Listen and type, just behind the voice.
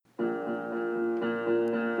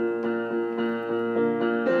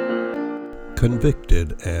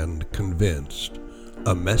Convicted and Convinced,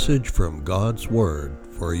 a message from God's Word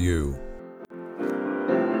for you.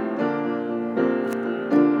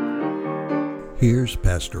 Here's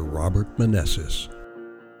Pastor Robert Meneses.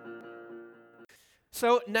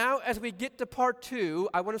 So now as we get to part 2,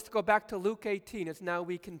 I want us to go back to Luke 18 as now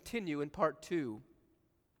we continue in part 2.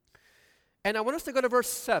 And I want us to go to verse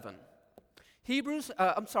 7.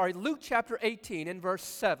 Luke chapter 18 and verse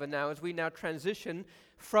 7 now as we now transition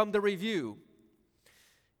from the review.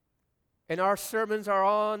 And our sermons are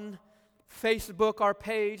on Facebook, our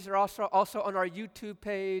page. They're also on our YouTube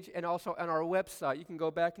page and also on our website. You can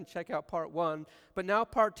go back and check out part 1. But now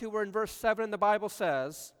part 2, we're in verse 7, and the Bible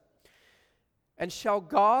says, "And shall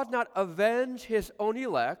God not avenge his own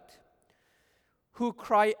elect, who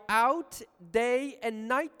cry out day and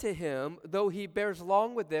night to him, though he bears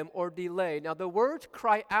long with them or delay?" Now the word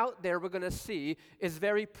cry out there we're going to see is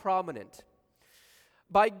very prominent.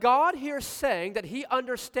 By God here saying that he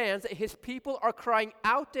understands that his people are crying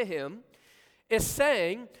out to him, is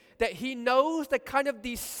saying that he knows the kind of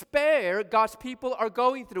despair God's people are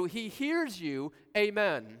going through. He hears you,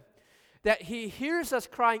 amen. That he hears us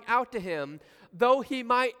crying out to him, though he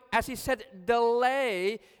might, as he said,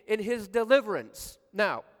 delay in his deliverance.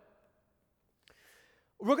 Now,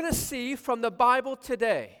 we're going to see from the Bible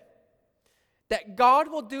today that God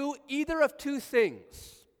will do either of two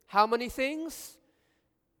things. How many things?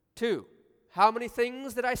 2. How many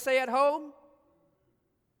things did I say at home?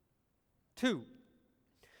 2.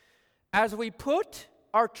 As we put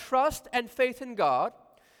our trust and faith in God,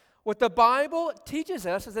 what the Bible teaches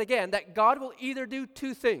us is, again, that God will either do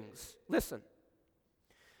two things. Listen.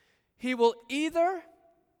 He will either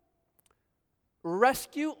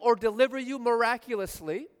rescue or deliver you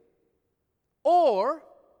miraculously, or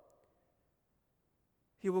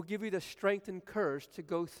he will give you the strength and courage to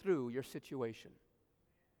go through your situation.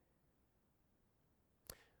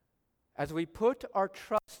 As we put our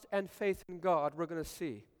trust and faith in God, we're going to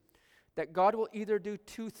see that God will either do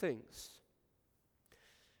two things.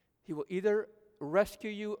 He will either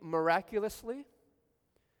rescue you miraculously,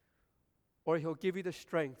 or he'll give you the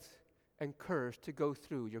strength and courage to go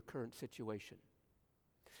through your current situation.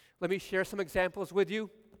 Let me share some examples with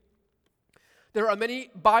you. There are many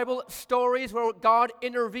Bible stories where God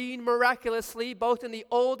intervened miraculously, both in the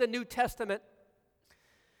Old and New Testament.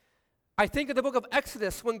 I think of the book of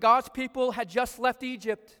Exodus, when God's people had just left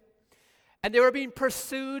Egypt, and they were being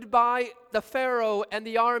pursued by the Pharaoh and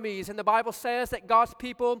the armies. And the Bible says that God's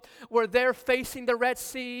people were there facing the Red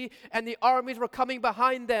Sea, and the armies were coming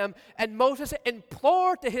behind them. And Moses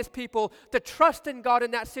implored to his people to trust in God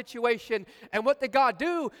in that situation. And what did God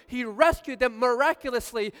do? He rescued them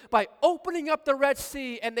miraculously by opening up the Red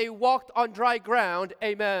Sea, and they walked on dry ground.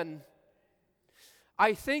 Amen.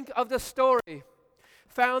 I think of the story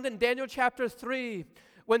found in Daniel chapter 3,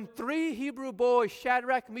 when 3 Hebrew boys,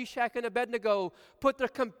 Shadrach, Meshach, and Abednego, put their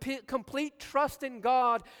complete trust in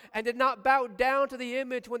God and did not bow down to the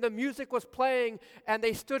image when the music was playing, and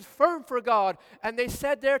they stood firm for God. And they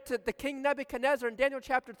said there to the king Nebuchadnezzar in Daniel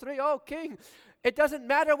chapter 3, "Oh, king, it doesn't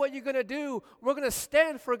matter what you're going to do. We're going to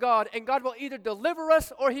stand for God, and God will either deliver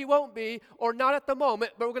us or he won't be, or not at the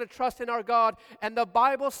moment, but we're going to trust in our God." And the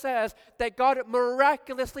Bible says that God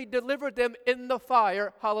miraculously delivered them in the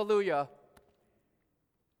fire. Hallelujah.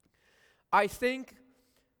 I think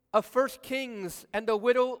of 1 Kings and the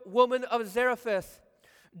widow woman of Zarephath.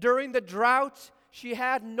 During the drought, she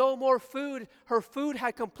had no more food. Her food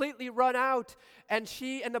had completely run out. And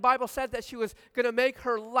the Bible said that she was going to make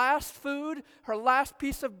her last food, her last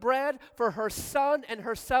piece of bread for her son and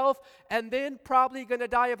herself, and then probably going to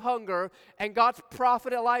die of hunger. And God's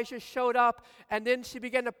prophet Elijah showed up, and then she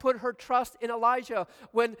began to put her trust in Elijah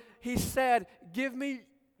when he said,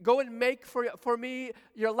 "Go and make for me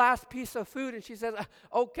your last piece of food." And she says,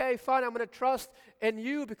 "Okay, fine, I'm going to trust in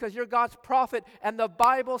you because you're God's prophet." And the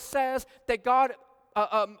Bible says that God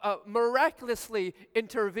miraculously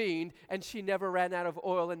intervened, and she never ran out of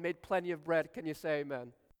oil and made plenty of bread. Can you say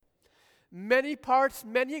amen? Many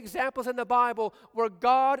examples in the Bible where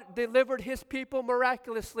God delivered his people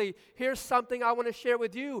miraculously. Here's something I want to share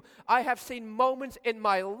with you. I have seen moments in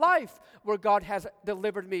my life where God has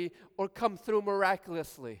delivered me or come through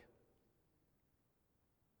miraculously.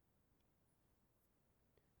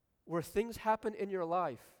 Where things happen in your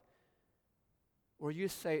life where you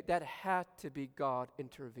say, that had to be God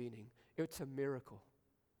intervening. It's a miracle.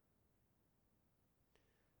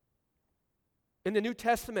 In the New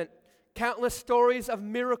Testament, countless stories of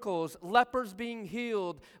miracles, lepers being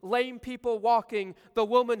healed, lame people walking, the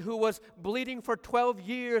woman who was bleeding for 12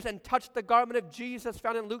 years and touched the garment of Jesus,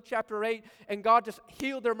 found in Luke chapter 8, and God just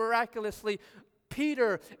healed her miraculously.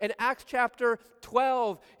 Peter, in Acts chapter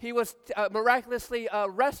 12, he was miraculously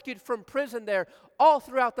rescued from prison there. All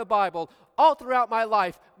throughout the Bible, all throughout my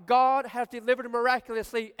life, God has delivered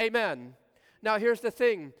miraculously. Amen. Now here's the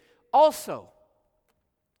thing. Also,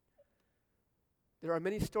 there are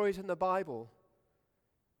many stories in the Bible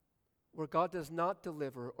where God does not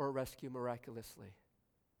deliver or rescue miraculously.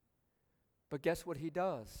 But guess what He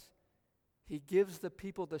does? He gives the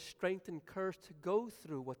people the strength and courage to go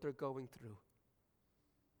through what they're going through.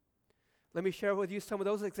 Let me share with you some of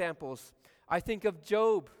those examples. I think of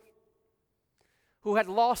Job, who had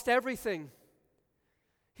lost everything.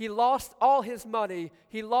 He lost all his money.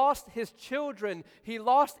 He lost his children. He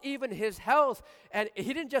lost even his health. And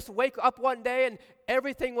he didn't just wake up one day and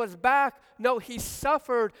everything was back. No, he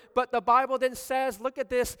suffered. But the Bible then says, look at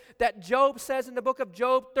this, that Job says in the book of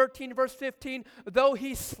Job 13 verse 15, though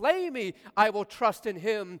he slay me, I will trust in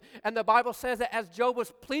him. And the Bible says that as Job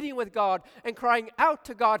was pleading with God and crying out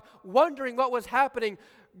to God, wondering what was happening,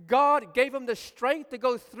 God gave him the strength to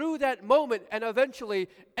go through that moment, and eventually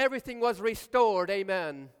everything was restored.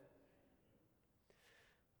 Amen.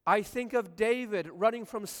 I think of David running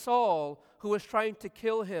from Saul, who was trying to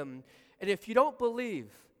kill him. And if you don't believe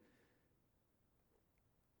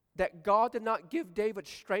that God did not give David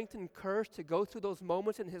strength and courage to go through those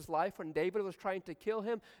moments in his life when David was trying to kill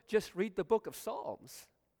him, just read the book of Psalms.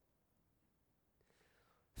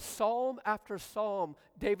 Psalm after psalm,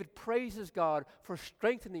 David praises God for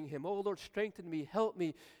strengthening him. Oh Lord, strengthen me, help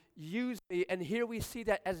me, use me. And here we see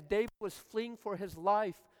that as David was fleeing for his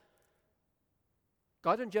life,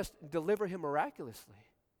 God didn't just deliver him miraculously,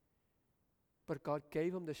 but God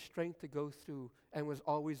gave him the strength to go through and was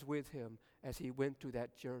always with him as he went through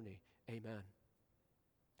that journey. Amen.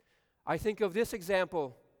 I think of this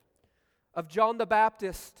example of John the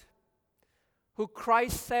Baptist, who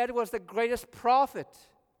Christ said was the greatest prophet.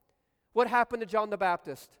 What happened to John the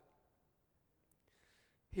Baptist?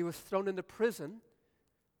 He was thrown into prison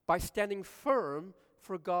by standing firm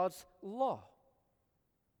for God's law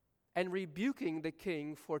and rebuking the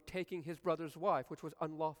king for taking his brother's wife, which was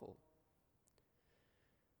unlawful.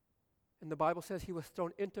 And the Bible says he was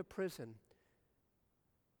thrown into prison.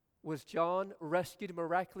 Was John rescued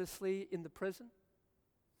miraculously in the prison?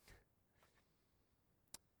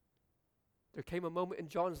 There came a moment in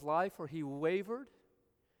John's life where he wavered.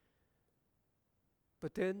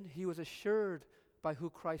 But then he was assured by who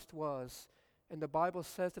Christ was. And the Bible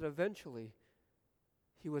says that eventually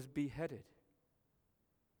he was beheaded.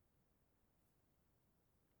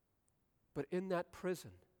 But in that prison,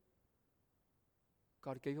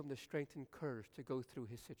 God gave him the strength and courage to go through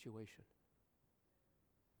his situation.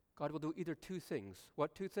 God will do either two things.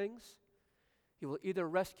 What two things? He will either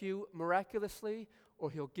rescue miraculously, or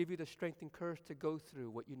He'll give you the strength and courage to go through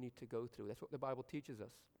what you need to go through. That's what the Bible teaches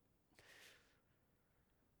us.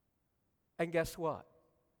 And guess what?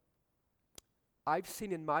 I've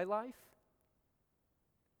seen in my life,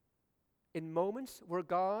 in moments where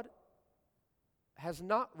God has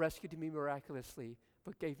not rescued me miraculously,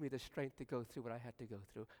 but gave me the strength to go through what I had to go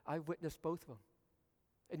through. I've witnessed both of them.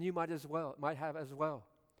 And you might have as well.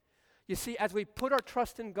 You see, as we put our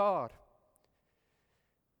trust in God,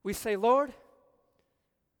 we say, Lord,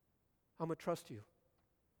 I'm going to trust you.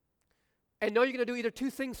 And know you're going to do either two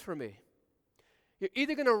things for me. You're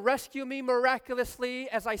either going to rescue me miraculously,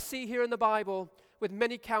 as I see here in the Bible, with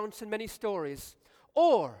many counts and many stories,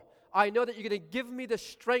 or I know that you're going to give me the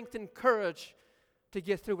strength and courage to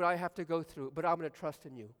get through what I have to go through, but I'm going to trust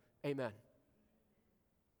in you. Amen.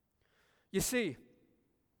 You see,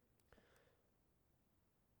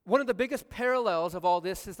 one of the biggest parallels of all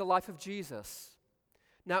this is the life of Jesus.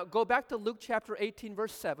 Now, go back to Luke chapter 18,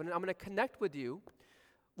 verse 7, and I'm going to connect with you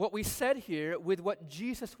what we said here with what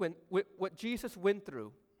Jesus went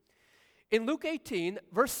through. In Luke 18,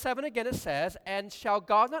 verse 7 again it says, and shall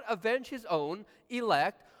God not avenge his own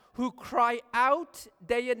elect who cry out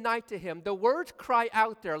day and night to him? The words cry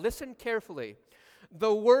out there, listen carefully.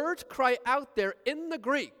 The words cry out there in the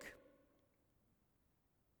Greek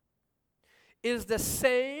is the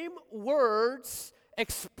same words,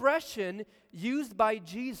 expression used by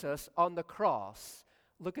Jesus on the cross.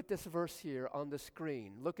 Look at this verse here on the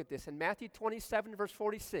screen. Look at this. In Matthew 27, verse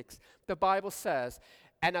 46, the Bible says,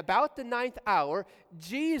 and about the 9th hour,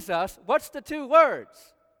 Jesus, what's the two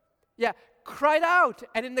words? Yeah, cried out.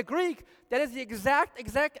 And in the Greek, that is the exact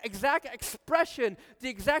expression, the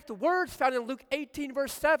exact words found in Luke 18,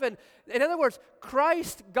 verse 7. In other words,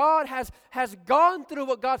 Christ, God, has gone through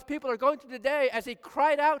what God's people are going through today as he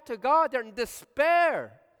cried out to God there in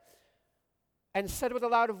despair and said with a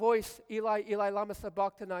loud voice, Eli, Eli, lama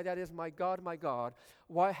sabachthani, that is, my God,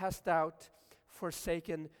 why hast thou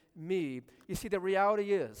forsaken me. You see, the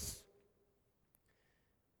reality is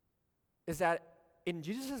that in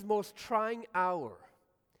Jesus' most trying hour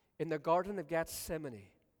in the Garden of Gethsemane,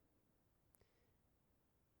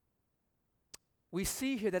 we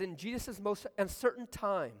see here that in Jesus' most uncertain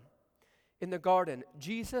time in the garden,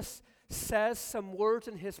 Jesus says some words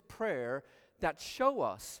in his prayer that show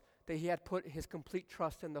us that he had put his complete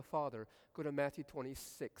trust in the Father. Go to Matthew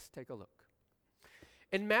 26, take a look.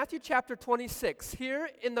 In Matthew chapter 26, here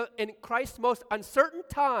in Christ's most uncertain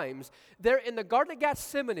times, there in the Garden of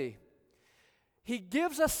Gethsemane, he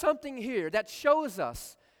gives us something here that shows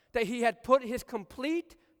us that he had put his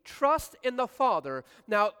complete trust in the Father.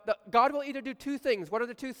 Now, God will either do two things. What are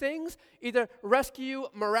the two things? Either rescue you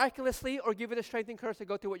miraculously or give you the strength and courage to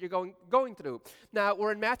go through what you're going through. Now,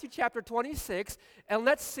 we're in Matthew chapter 26, and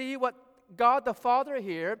let's see what God the Father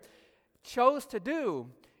here chose to do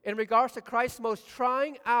in regards to Christ's most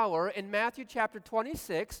trying hour in Matthew chapter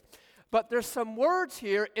 26. But there's some words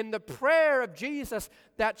here in the prayer of Jesus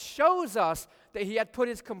that shows us that he had put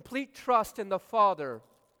his complete trust in the Father.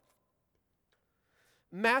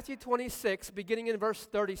 Matthew 26, beginning in verse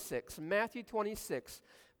 36. Matthew 26,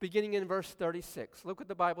 beginning in verse 36. Look what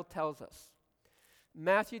the Bible tells us.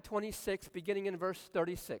 Matthew 26, beginning in verse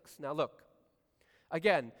 36. Now look.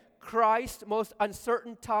 Again, Christ's most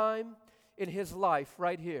uncertain time in his life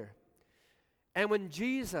right here. And when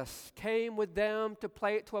Jesus came with them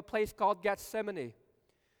to a place called Gethsemane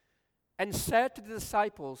and said to the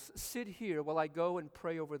disciples, "Sit here while I go and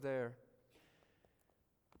pray over there."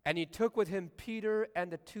 And he took with him Peter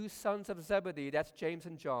and the two sons of Zebedee, that's James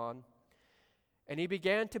and John, and he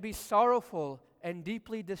began to be sorrowful and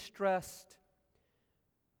deeply distressed.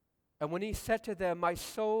 And when he said to them, "My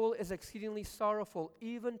soul is exceedingly sorrowful,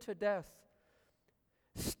 even to death.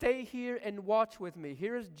 Stay here and watch with me."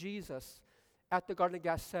 Here is Jesus at the Garden of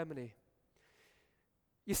Gethsemane.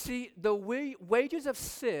 You see, the wages of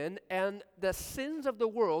sin and the sins of the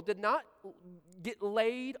world did not get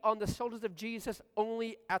laid on the shoulders of Jesus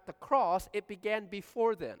only at the cross. It began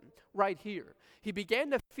before then, right here. He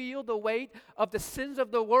began to feel the weight of the sins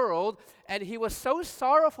of the world, and he was so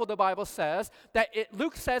sorrowful, the Bible says, that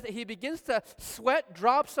Luke says that he begins to sweat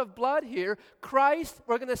drops of blood here. Christ,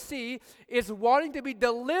 we're going to see, is wanting to be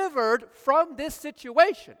delivered from this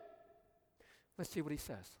situation. Let's see what he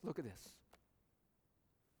says. Look at this.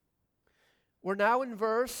 We're now in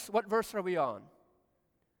what verse are we on?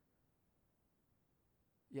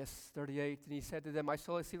 Yes, 38. And he said to them, "My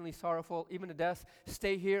soul is exceedingly sorrowful, even to death.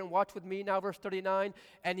 Stay here and watch with me." Now verse 39.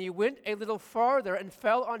 And he went a little farther and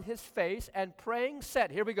fell on his face and praying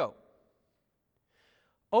said, here we go,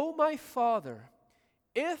 "O my Father,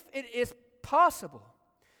 if it is possible,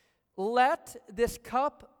 let this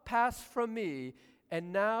cup pass from me."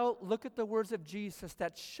 And now look at the words of Jesus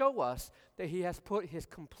that show us that he has put his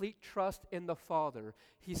complete trust in the Father.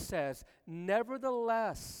 He says,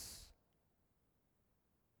 "Nevertheless,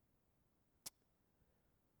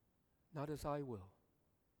 not as I will,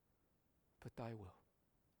 but thy will."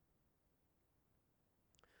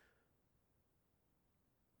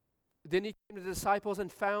 Then he came to the disciples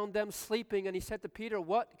and found them sleeping, and he said to Peter,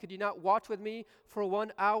 "What, could you not watch with me for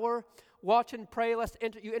 1 hour? Watch and pray lest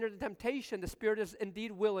you enter the temptation. The spirit is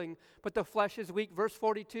indeed willing, but the flesh is weak." Verse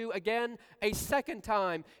 42, again, a second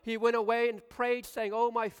time, he went away and prayed, saying,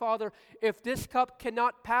 "Oh, my Father, if this cup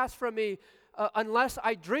cannot pass from me unless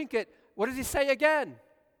I drink it," what does he say again?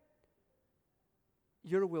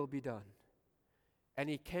 "Your will be done." And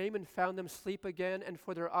he came and found them asleep again, and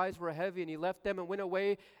for their eyes were heavy, and he left them and went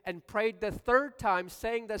away and prayed the third time,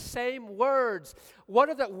 saying the same words. What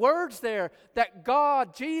are the words there? That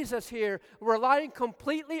God, Jesus here, relying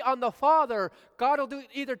completely on the Father. God will do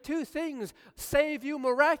either two things: save you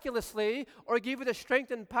miraculously or give you the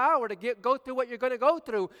strength and power to go through what you're going to go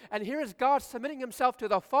through. And here is God submitting himself to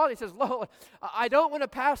the Father. He says, "Lord, I don't want to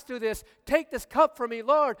pass through this. Take this cup from me,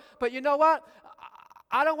 Lord. But you know what?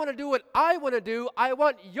 I don't want to do what I want to do. I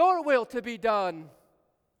want your will to be done."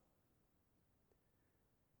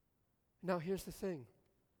 Now here's the thing.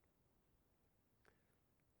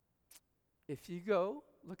 If you go,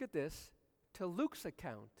 look at this, to Luke's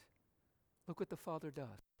account, look what the Father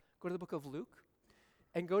does. Go to the book of Luke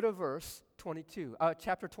and go to verse 22,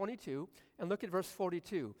 chapter 22, and look at verse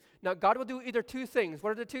 42. Now God will do either two things.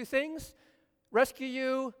 What are the two things? Rescue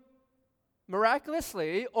you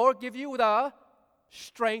miraculously or give you the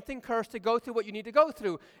strength and courage to go through what you need to go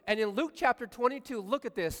through. And in Luke chapter 22, look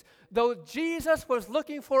at this. Though Jesus was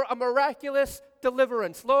looking for a miraculous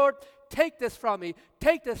deliverance, Lord, take this from me.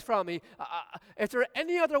 Take this from me. Is there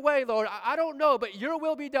any other way, Lord? I don't know, but your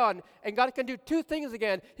will be done. And God can do two things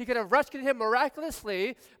again. He could have rescued him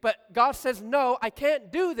miraculously, but God says, no, I can't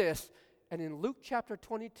do this. And in Luke chapter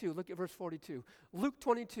 22, look at verse 42. Luke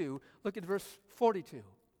 22, look at verse 42.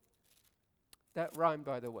 That rhymed,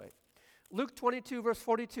 by the way. Luke 22, verse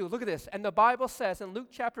 42. Look at this. And the Bible says in Luke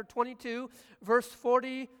chapter 22, verse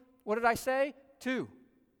 40, what did I say? 2.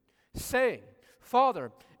 Saying,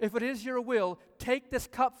 Father, if it is your will, take this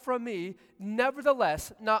cup from me.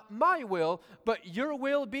 Nevertheless, not my will, but your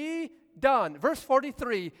will be done. Verse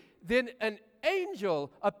 43. Then an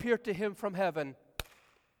angel appeared to him from heaven,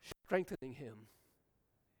 strengthening him.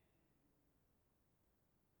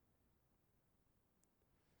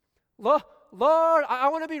 Lord, I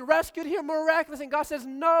want to be rescued here miraculously. And God says,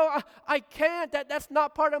 no, I can't. That's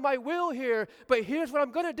not part of my will here. But here's what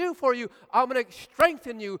I'm going to do for you. I'm going to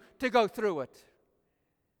strengthen you to go through it.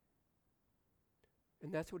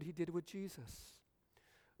 And that's what he did with Jesus.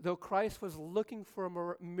 Though Christ was looking for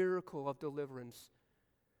a miracle of deliverance,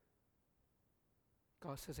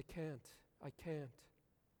 God says, I can't.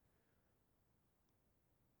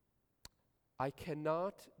 I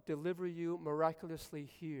cannot deliver you miraculously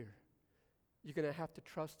here. You're going to have to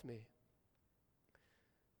trust me.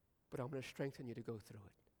 But I'm going to strengthen you to go through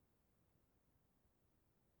it.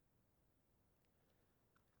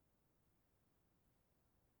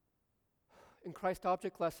 In Christ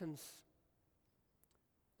Object Lessons,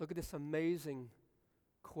 look at this amazing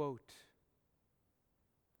quote.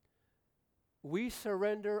 We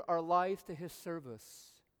surrender our lives to his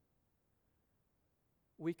service.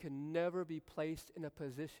 We can never be placed in a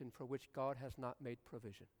position for which God has not made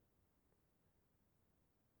provision.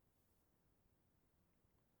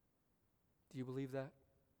 Do you believe that?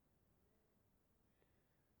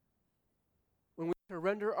 When we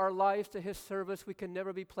surrender our lives to his service, we can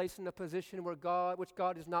never be placed in a position which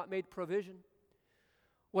God has not made provision.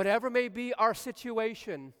 Whatever may be our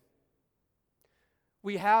situation,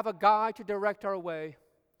 we have a guide to direct our way.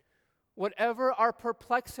 Whatever our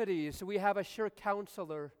perplexities, we have a sure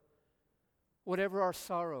counselor. Whatever our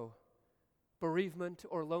sorrow, bereavement,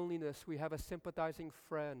 or loneliness, we have a sympathizing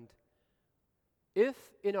friend. If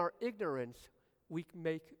in our ignorance we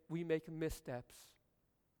make missteps,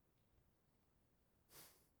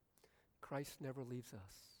 Christ never leaves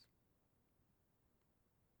us.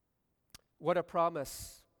 What a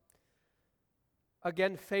promise.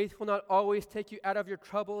 Again, faith will not always take you out of your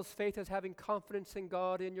troubles. Faith is having confidence in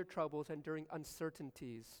God in your troubles and during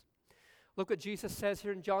uncertainties. Look what Jesus says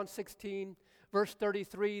here in John 16, verse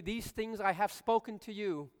 33. These things I have spoken to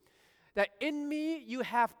you, that in me you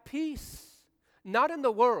have peace. Not in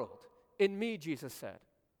the world, in me, Jesus said.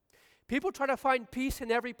 People try to find peace in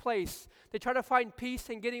every place. They try to find peace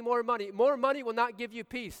in getting more money. More money will not give you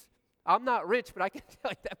peace. I'm not rich, but I can tell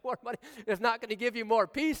you that more money is not going to give you more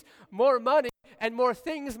peace. More money and more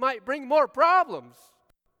things might bring more problems.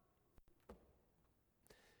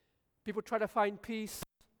 People try to find peace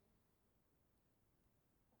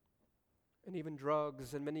and even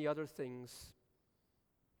drugs and many other things.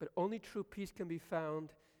 But only true peace can be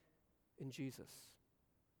found in Jesus.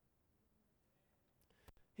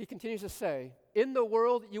 He continues to say, in the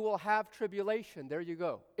world you will have tribulation. There you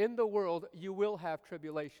go. In the world you will have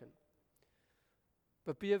tribulation.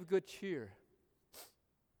 But be of good cheer.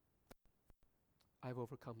 I've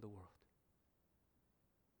overcome the world.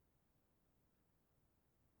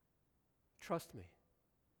 Trust me.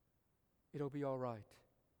 It'll be all right.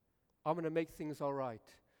 I'm going to make things all right.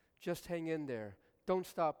 Just hang in there. Don't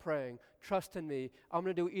stop praying. Trust in me. I'm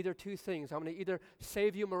going to do either two things. I'm going to either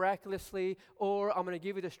save you miraculously, or I'm going to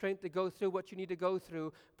give you the strength to go through what you need to go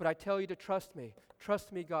through. But I tell you to trust me.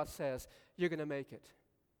 Trust me, God says. You're going to make it.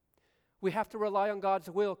 We have to rely on God's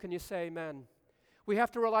will. Can you say amen? We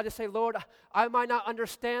have to rely to say, Lord, I might not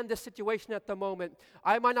understand this situation at the moment.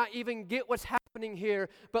 I might not even get what's happening here.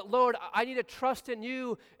 But Lord, I need to trust in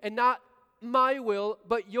you and not my will,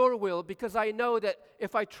 but your will, because I know that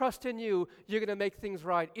if I trust in you, you're going to make things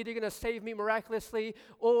right. Either you're going to save me miraculously,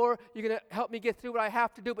 or you're going to help me get through what I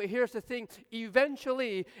have to do. But here's the thing.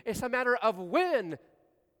 Eventually, it's a matter of when.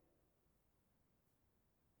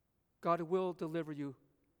 God will deliver you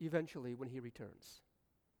eventually when he returns.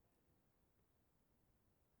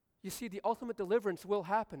 You see, the ultimate deliverance will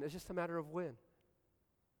happen. It's just a matter of when.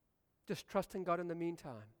 Just trust in God in the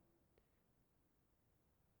meantime.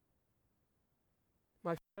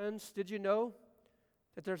 My friends, did you know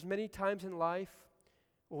that there's many times in life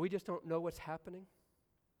where we just don't know what's happening?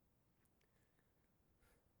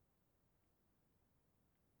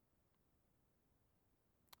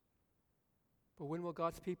 But when will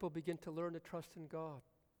God's people begin to learn to trust in God?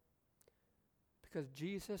 Because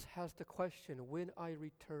Jesus has the question, when I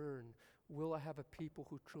return, will I have a people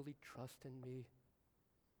who truly trust in me?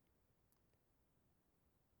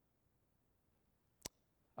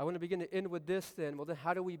 I want to begin to end with this then. Well, then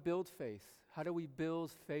how do we build faith? How do we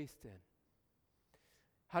build faith then?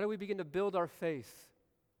 How do we begin to build our faith?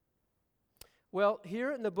 Well,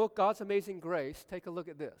 here in the book, God's Amazing Grace, take a look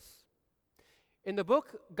at this. In the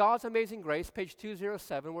book, God's Amazing Grace, page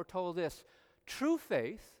 207, we're told this: true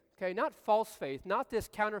faith, okay, not false faith, not this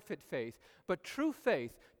counterfeit faith, but true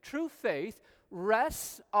faith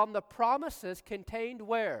rests on the promises contained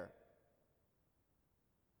where?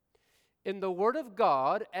 In the Word of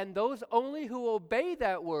God, and those only who obey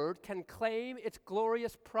that Word can claim its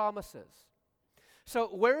glorious promises. So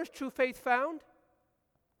where is true faith found?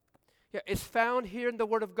 Yeah, it's found here in the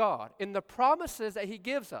Word of God, in the promises that He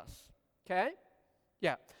gives us, okay?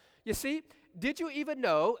 Yeah. You see, did you even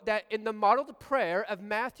know that in the modeled prayer of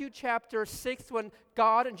Matthew chapter 6, when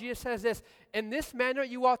God and Jesus says this, in this manner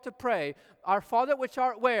you ought to pray, our Father which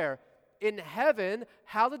art where? In heaven,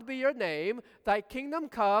 hallowed be your name, thy kingdom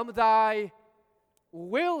come, thy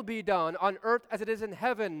will be done on earth as it is in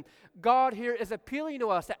heaven. God here is appealing to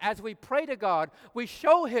us that as we pray to God, we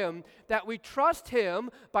show Him that we trust Him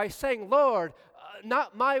by saying, Lord,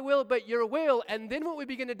 not my will, but your will. And then what we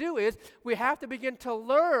begin to do is we have to begin to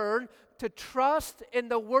learn to trust in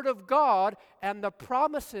the Word of God and the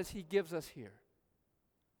promises He gives us here.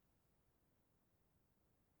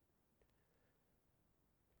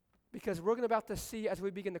 Because we're about to see as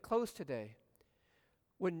we begin to close today,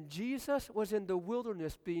 when Jesus was in the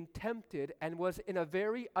wilderness being tempted and was in a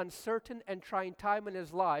very uncertain and trying time in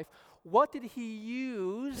His life, what did He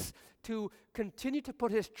use to continue to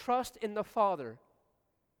put His trust in the Father?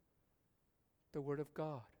 The Word of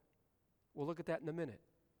God. We'll look at that in a minute.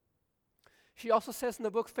 She also says in the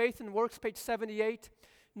book Faith and Works, page 78,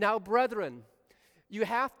 now brethren, you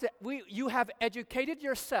have educated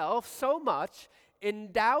yourself so much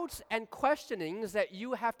in doubts and questionings that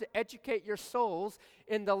you have to educate your souls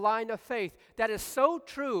in the line of faith. That is so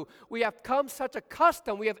true. We have come such a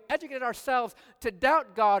custom, we have educated ourselves to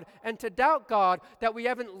doubt God and to doubt God that we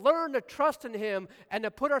haven't learned to trust in Him and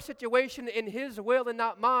to put our situation in His will and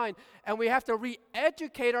not mine. And we have to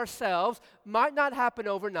re-educate ourselves. Might not happen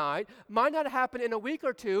overnight, might not happen in a week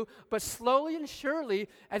or two, but slowly and surely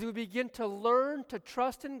as we begin to learn to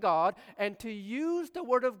trust in God and to use the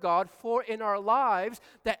Word of God for in our lives,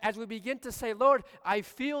 that as we begin to say, Lord, I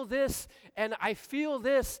feel this and I feel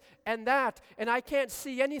this and that, and I can't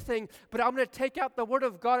see anything, but I'm going to take out the Word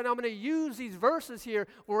of God and I'm going to use these verses here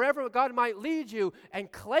wherever God might lead you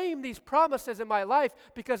and claim these promises in my life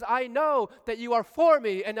because I know that you are for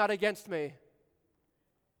me and not against me.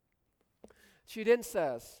 She then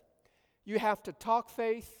says, you have to talk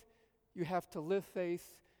faith, you have to live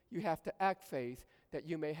faith, you have to act faith, that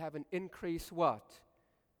you may have an increase what?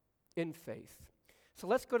 In faith. So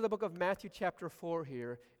let's go to the book of Matthew chapter 4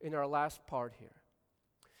 here in our last part here.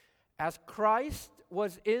 As Christ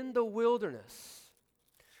was in the wilderness,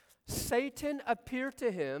 Satan appeared to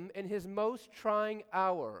him in his most trying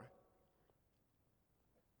hour.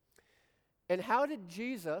 And how did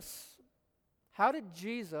Jesus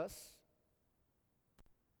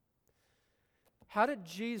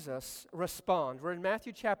respond? We're in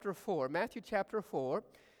Matthew chapter 4.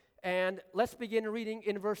 And let's begin reading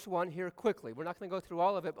in verse 1 here quickly. We're not going to go through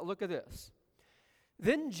all of it, but look at this.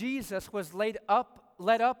 Then Jesus was led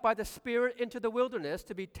up by the Spirit into the wilderness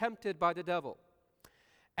to be tempted by the devil.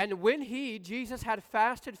 And when Jesus had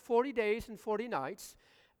fasted 40 days and 40 nights,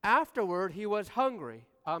 afterward he was hungry,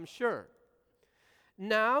 I'm sure.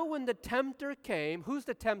 Now when the tempter came, who's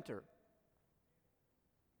the tempter?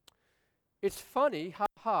 It's funny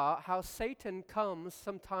how Satan comes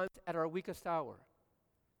sometimes at our weakest hour.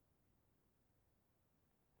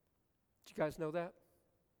 Did you guys know that?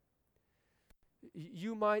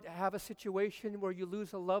 You might have a situation where you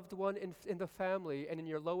lose a loved one in the family, and in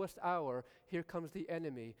your lowest hour, here comes the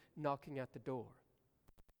enemy knocking at the door.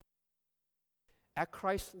 At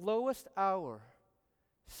Christ's lowest hour,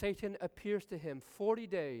 Satan appears to him 40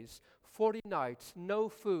 days, 40 nights, no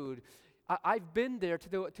food. I've been there to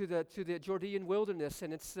the Judean wilderness,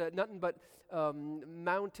 and it's nothing but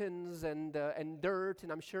mountains and dirt,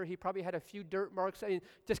 and I'm sure he probably had a few dirt marks. I mean,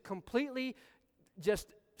 just completely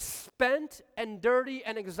spent and dirty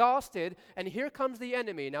and exhausted, and here comes the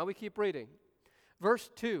enemy. Now we keep reading. Verse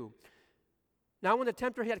 2. Now when the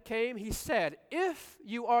tempter had came, he said, if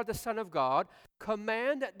you are the Son of God,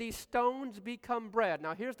 command that these stones become bread.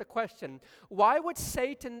 Now here's the question. Why would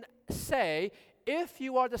Satan say, if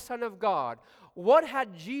you are the Son of God. What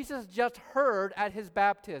had Jesus just heard at his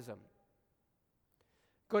baptism?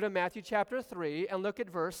 Go to Matthew chapter 3 and look at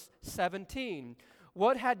verse 17.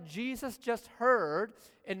 What had Jesus just heard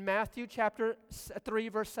in Matthew chapter 3,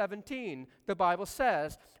 verse 17? The Bible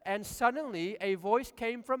says, "And suddenly a voice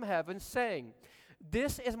came from heaven saying,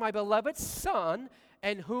 'This is my beloved Son,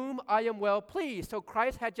 in whom I am well pleased.'" So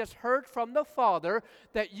Christ had just heard from the Father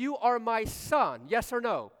that you are my Son. Yes or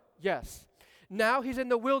no? Yes. Now he's in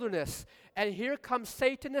the wilderness, and here comes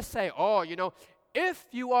Satan to say, if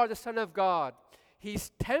you are the Son of God.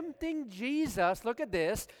 He's tempting Jesus, look at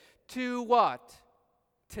this, to what?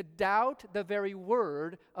 To doubt the very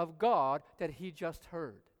word of God that he just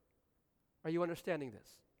heard. Are you understanding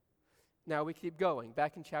this? Now we keep going.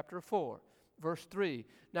 Back in chapter 4, verse 3.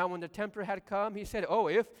 "Now when the tempter had come, he said,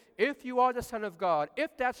 if you are the Son of God,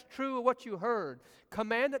 if that's true what you heard,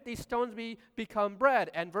 command that these stones become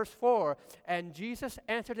bread." And verse 4, "And Jesus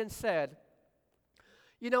answered and said,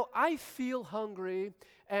 I feel hungry,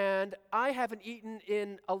 and I haven't eaten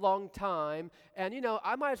in a long time, and,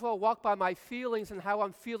 I might as well walk by my feelings and how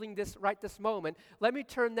I'm feeling this moment. Let me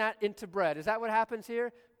turn that into bread." Is that what happens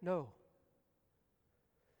here? No.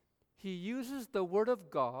 He uses the Word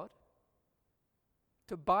of God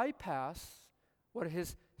to bypass what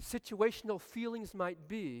his situational feelings might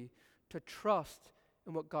be to trust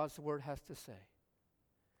in what God's Word has to say.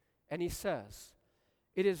 And he says,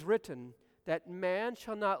 "It is written that man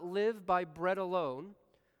shall not live by bread alone,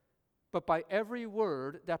 but by every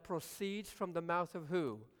word that proceeds from the mouth of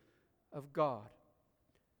who? Of God."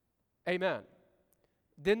 Amen.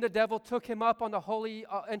 "Then the devil took him up on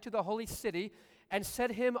into the holy city and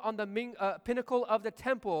set him on the pinnacle of the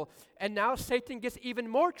temple." And now Satan gets even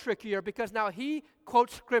more trickier because now he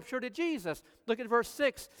quotes scripture to Jesus. Look at verse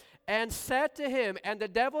 6. "And said to him," and the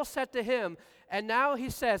devil said to him, and now he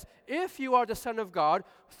says, "If you are the Son of God,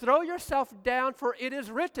 throw yourself down, for it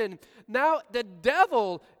is written." Now the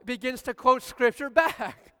devil begins to quote scripture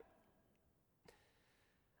back.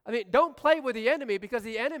 Don't play with the enemy, because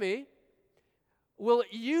the enemy will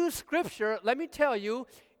use scripture, let me tell you,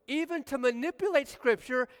 even to manipulate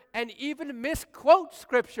scripture and even misquote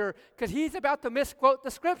scripture, because he's about to misquote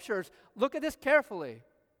the scriptures. Look at this carefully.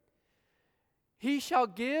 "He shall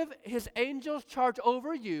give his angels charge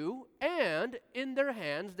over you, and in their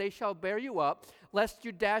hands they shall bear you up, lest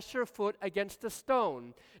you dash your foot against a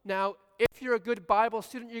stone." Now, if you're a good Bible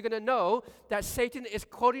student, you're going to know that Satan is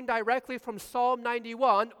quoting directly from Psalm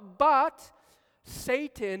 91, but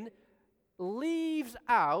Satan leaves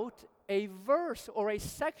out a verse or a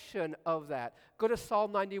section of that. Go to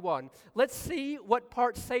Psalm 91. Let's see what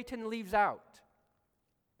part Satan leaves out.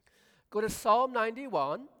 Go to Psalm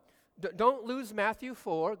 91. Don't lose Matthew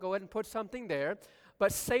 4. Go ahead and put something there.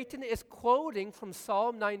 But Satan is quoting from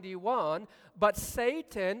Psalm 91, but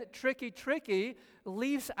Satan, tricky,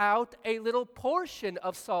 leaves out a little portion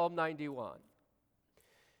of Psalm 91.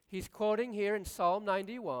 He's quoting here in Psalm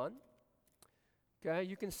 91. Okay,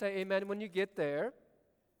 you can say amen when you get there.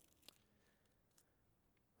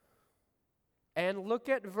 And look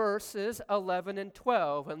at verses 11 and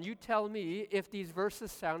 12, and you tell me if these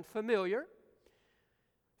verses sound familiar.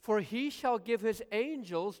 "For he shall give his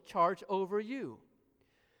angels charge over you,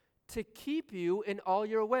 to keep you in all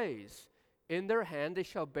your ways. In their hand they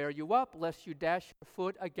shall bear you up, lest you dash your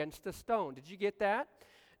foot against a stone." Did you get that?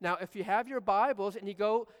 Now, if you have your Bibles and you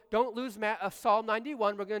go, don't lose Psalm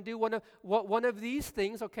 91. We're going to do one of these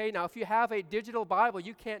things, okay? Now, if you have a digital Bible,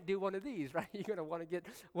 you can't do one of these, right? You're going to want to get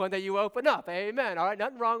one that you open up. Amen. All right,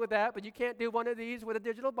 nothing wrong with that, but you can't do one of these with a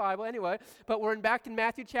digital Bible anyway. But we're back in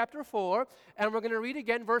Matthew chapter 4, and we're going to read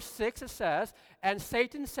again verse 6. It says, "And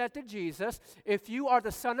Satan said to Jesus, 'If you are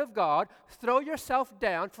the Son of God, throw yourself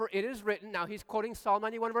down, for it is written,'" now he's quoting Psalm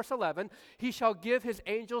 91, verse 11, "'He shall give his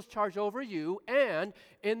angels charge over you, and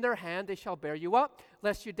in their hand they shall bear you up,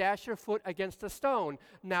 lest you dash your foot against a stone."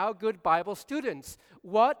 Now, good Bible students,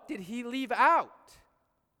 what did he leave out?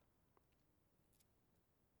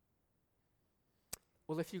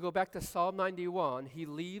 Well, if you go back to Psalm 91, he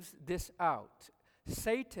leaves this out.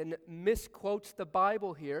 Satan misquotes the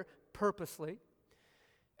Bible here purposely.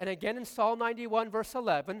 And again in Psalm 91, verse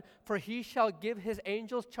 11, "For he shall give his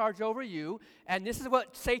angels charge over you," and this is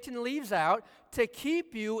what Satan leaves out, "to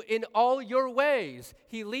keep you in all your ways."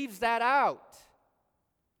 He leaves that out.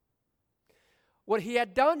 What he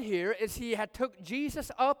had done here is he had took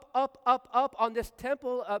Jesus up on this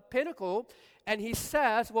temple pinnacle, and he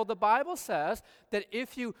says, well, the Bible says that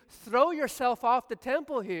if you throw yourself off the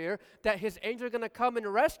temple here, that his angels are going to come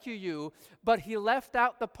and rescue you. But he left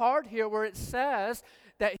out the part here where it says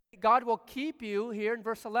that God will keep you, here in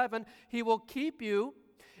verse 11, he will keep you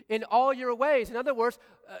in all your ways. In other words,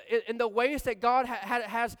 in the ways that God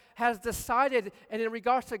has decided, and in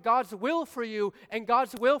regards to God's will for you, and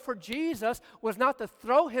God's will for Jesus was not to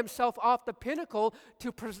throw himself off the pinnacle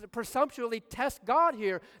to presumptuously test God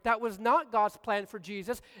here. That was not God's plan for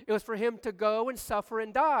Jesus. It was for him to go and suffer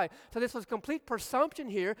and die. So this was complete presumption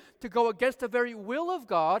here to go against the very will of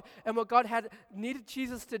God and what God had needed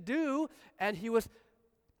Jesus to do, and he was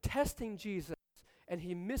testing Jesus. And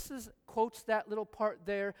he quotes that little part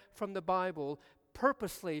there from the Bible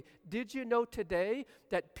purposely. Did you know today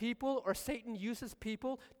that people, or Satan uses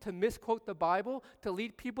people to misquote the Bible, to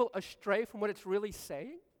lead people astray from what it's really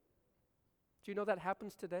saying? Do you know that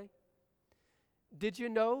happens today? Did you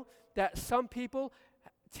know that some people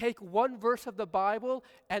take one verse of the Bible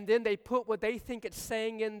and then they put what they think it's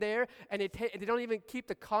saying in there, and they don't even keep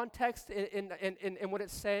the context in what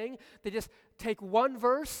it's saying? They just take one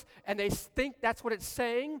verse and they think that's what it's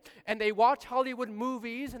saying, and they watch Hollywood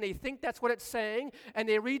movies and they think that's what it's saying, and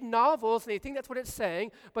they read novels and they think that's what it's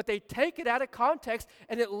saying, but they take it out of context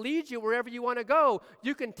and it leads you wherever you want to go.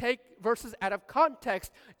 You can take verses out of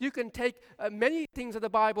context. You can take many things of the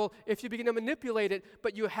Bible if you begin to manipulate it,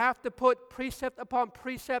 but you have to put precept upon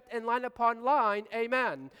precept and line upon line.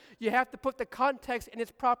 Amen. You have to put the context in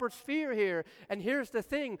its proper sphere here. And here's the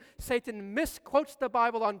thing: Satan misquotes the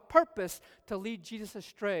Bible on purpose to lead Jesus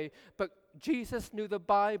astray. But Jesus knew the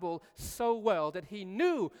Bible so well that he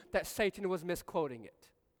knew that Satan was misquoting it.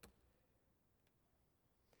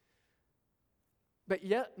 But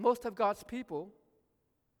yet, most of God's people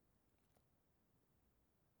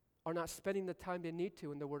are not spending the time they need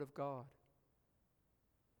to in the Word of God.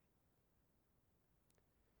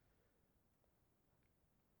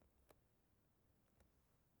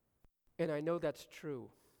 And I know that's true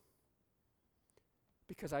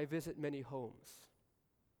because I visit many homes.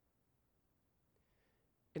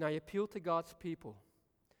 And I appeal to God's people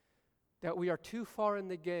that we are too far in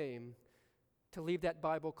the game to leave that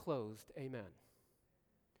Bible closed. Amen.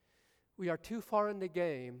 We are too far in the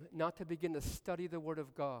game not to begin to study the Word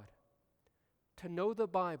of God, to know the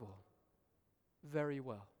Bible very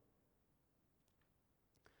well.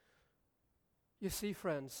 You see,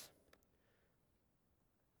 friends,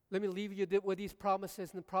 let me leave you with these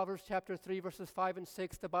promises in Proverbs chapter 3, verses 5 and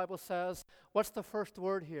 6. The Bible says, what's the first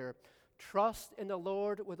word here? Trust in the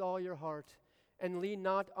Lord with all your heart, and lean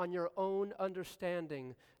not on your own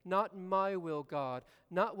understanding. Not my will, God,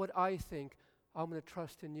 not what I think. I'm going to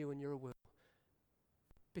trust in you and your will.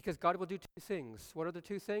 Because God will do two things. What are the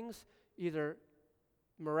two things? Either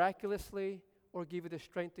miraculously or give you the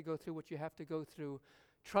strength to go through what you have to go through.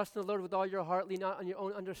 Trust in the Lord with all your heart, lean not on your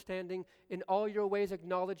own understanding. In all your ways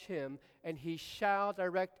acknowledge him, and he shall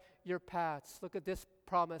direct your paths. Look at this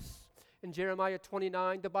promise. In Jeremiah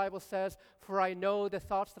 29, the Bible says, for I know the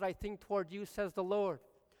thoughts that I think toward you, says the Lord.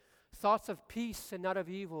 Thoughts of peace and not of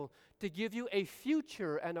evil, to give you a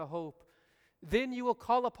future and a hope. Then you will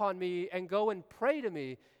call upon me and go and pray to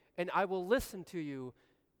me, and I will listen to you,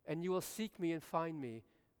 and you will seek me and find me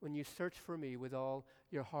when you search for me with all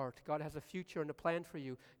your heart. God has a future and a plan for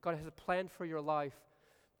you. God has a plan for your life.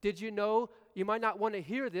 Did you know, you might not want to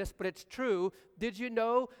hear this, but it's true. Did you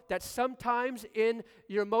know that sometimes in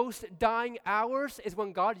your most dying hours is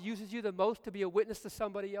when God uses you the most to be a witness to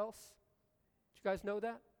somebody else? Did you guys know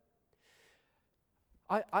that?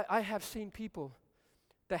 I have seen people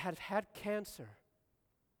that have had cancer.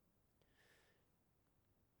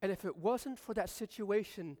 And if it wasn't for that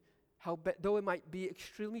situation, though it might be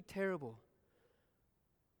extremely terrible,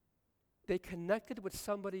 they connected with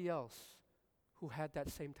somebody else who had that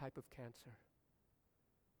same type of cancer.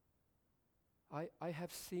 I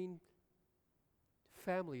have seen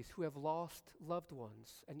families who have lost loved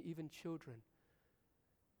ones and even children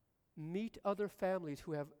meet other families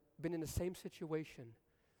who have been in the same situation,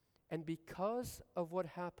 and because of what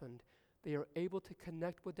happened, they are able to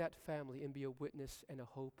connect with that family and be a witness and a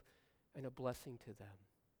hope and a blessing to them.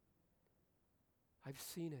 I've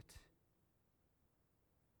seen it.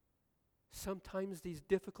 Sometimes these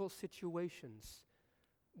difficult situations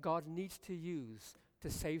God needs to use to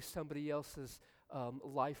save somebody else's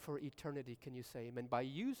life for eternity, can you say amen, by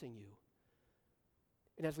using you.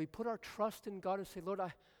 And as we put our trust in God and say, Lord,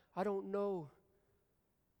 I don't know,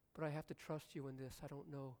 but I have to trust you in this, I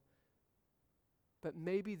don't know. But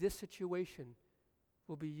maybe this situation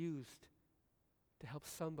will be used to help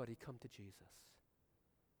somebody come to Jesus.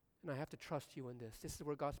 And I have to trust you in this. This is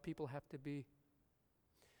where God's people have to be.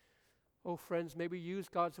 Oh, friends, maybe use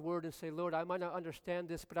God's word and say, Lord, I might not understand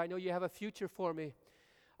this, but I know you have a future for me.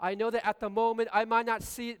 I know that at the moment I might not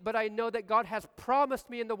see it, but I know that God has promised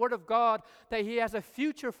me in the Word of God that He has a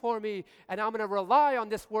future for me, and I'm going to rely on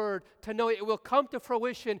this Word to know it will come to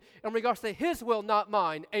fruition in regards to His will, not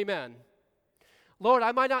mine. Amen. Lord,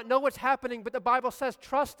 I might not know what's happening, but the Bible says,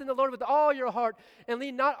 trust in the Lord with all your heart and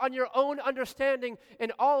lean not on your own understanding.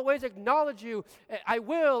 In all ways acknowledge you. I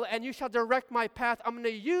will, and you shall direct my path. I'm going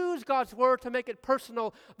to use God's word to make it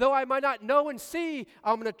personal. Though I might not know and see,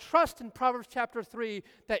 I'm going to trust in Proverbs chapter 3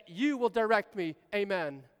 that you will direct me.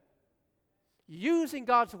 Amen. Using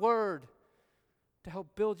God's word to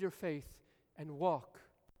help build your faith and walk.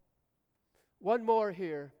 One more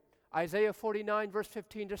here. Isaiah 49, verse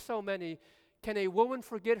 15, there's so many. Can a woman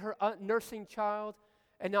forget her nursing child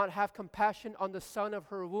and not have compassion on the son of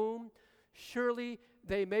her womb? Surely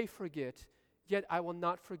they may forget, yet I will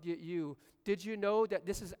not forget you. Did you know that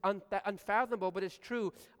this is unfathomable, but it's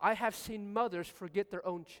true? I have seen mothers forget their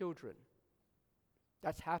own children.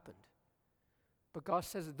 That's happened. But God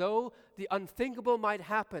says, though the unthinkable might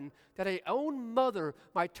happen, that a own mother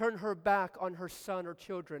might turn her back on her son or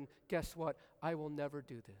children, guess what? I will never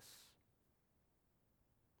do this.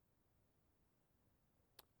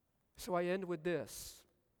 So I end with this.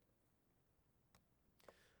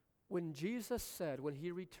 When Jesus said, when He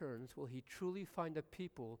returns, will He truly find a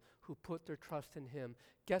people who put their trust in Him?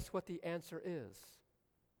 Guess what the answer is?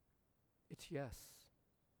 It's yes.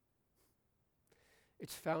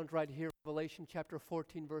 It's found right here in Revelation chapter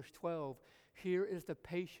 14, verse 12. Here is the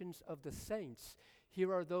patience of the saints.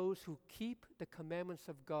 Here are those who keep the commandments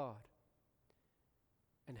of God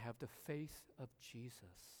and have the faith of Jesus.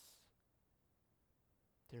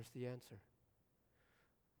 There's the answer.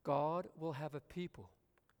 God will have a people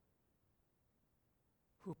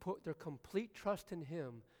who put their complete trust in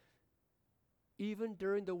Him even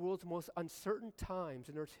during the world's most uncertain times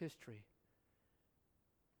in Earth's history.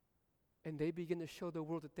 And they begin to show the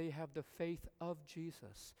world that they have the faith of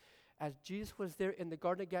Jesus. As Jesus was there in the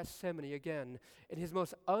Garden of Gethsemane again, in His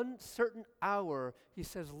most uncertain hour, He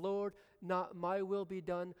says, Lord, not my will be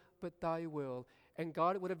done, but thy will. And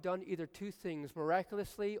God would have done either two things,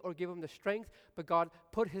 miraculously or give Him the strength, but God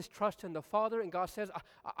put His trust in the Father, and God says,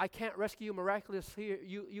 I can't rescue you miraculously,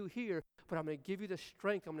 you here, but I'm going to give you the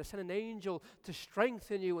strength. I'm going to send an angel to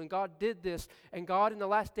strengthen you, and God did this. And God in the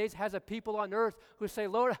last days has a people on earth who say,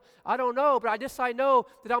 Lord, I don't know, but I know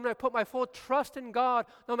that I'm going to put my full trust in God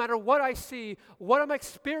no matter what I see, what I'm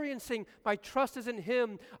experiencing. My trust is in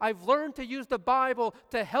Him. I've learned to use the Bible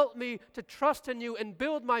to help me to trust in you and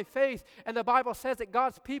build my faith. And the Bible says that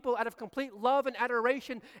God's people, out of complete love and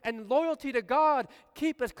adoration and loyalty to God,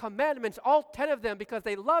 keep His commandments, all 10 of them, because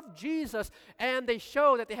they love Jesus and they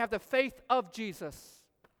show that they have the faith of Jesus.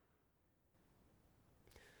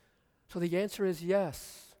 So the answer is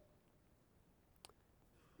yes.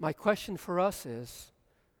 My question for us is,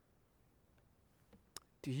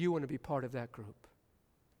 do you want to be part of that group?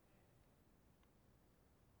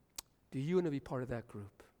 Do you want to be part of that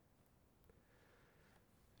group?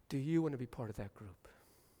 Do you want to be part of that group?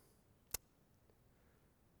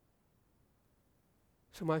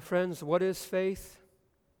 So my friends, what is faith?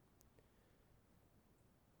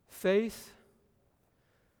 Faith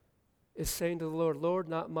is saying to the Lord, Lord,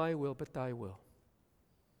 not my will, but thy will.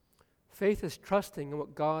 Faith is trusting in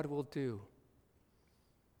what God will do.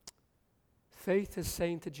 Faith is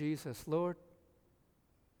saying to Jesus, Lord,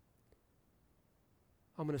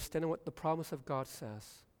 I'm going to stand on what the promise of God says.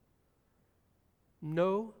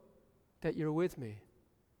 Know that you're with me,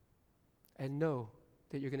 and know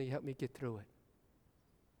that you're going to help me get through it.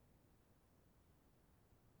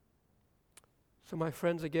 So my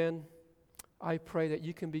friends, again, I pray that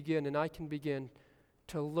you can begin and I can begin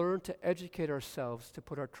to learn to educate ourselves to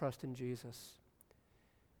put our trust in Jesus.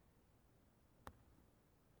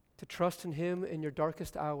 To trust in Him in your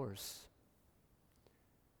darkest hours.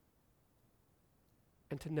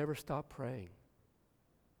 And to never stop praying.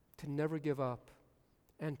 To never give up.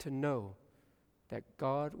 And to know that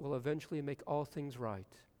God will eventually make all things right.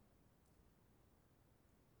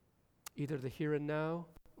 Either the here and now,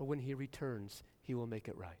 or when He returns, He will make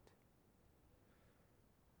it right.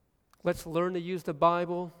 Let's learn to use the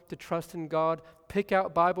Bible to trust in God. Pick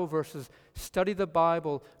out Bible verses. Study the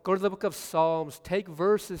Bible. Go to the book of Psalms. Take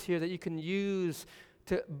verses here that you can use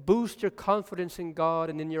to boost your confidence in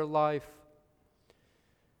God and in your life.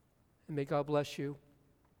 And may God bless you.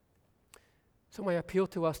 So my appeal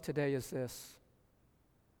to us today is this.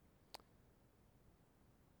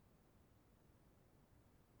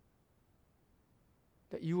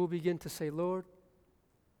 That you will begin to say, Lord,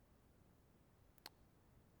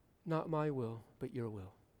 not my will, but your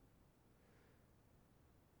will.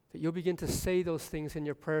 that you'll begin to say those things in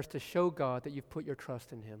your prayers to show God that you've put your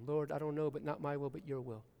trust in him. Lord, I don't know, but not my will, but your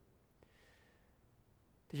will.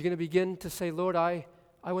 That you're going to begin to say, Lord, I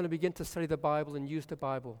want to begin to study the Bible and use the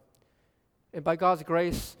Bible. And by God's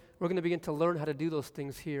grace, we're going to begin to learn how to do those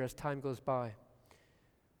things here as time goes by.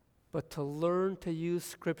 But to learn to use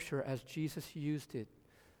Scripture as Jesus used it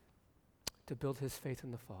to build his faith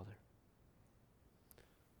in the Father.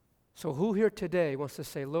 So who here today wants to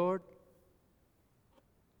say, Lord,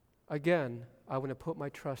 again, I want to put my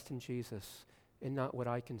trust in Jesus and not what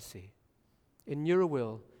I can see. In your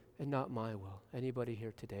will and not my will. Anybody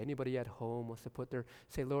here today? Anybody at home wants to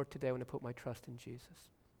say, Lord, today I want to put my trust in Jesus.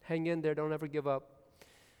 Hang in there. Don't ever give up.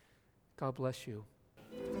 God bless you.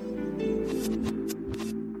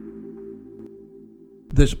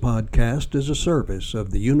 This podcast is a service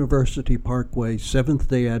of the University Parkway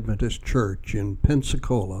Seventh-day Adventist Church in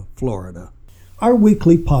Pensacola, Florida. Our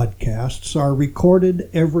weekly podcasts are recorded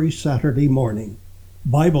every Saturday morning.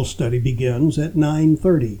 Bible study begins at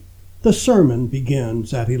 9:30. The sermon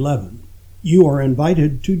begins at 11. You are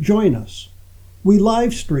invited to join us. We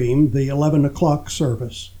live stream the 11 o'clock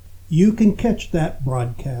service. You can catch that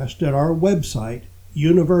broadcast at our website,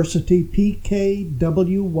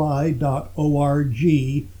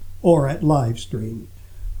 universitypkwy.org, or at Livestream.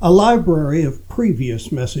 A library of previous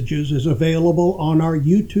messages is available on our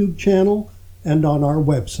YouTube channel and on our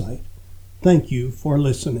website. Thank you for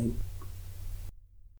listening.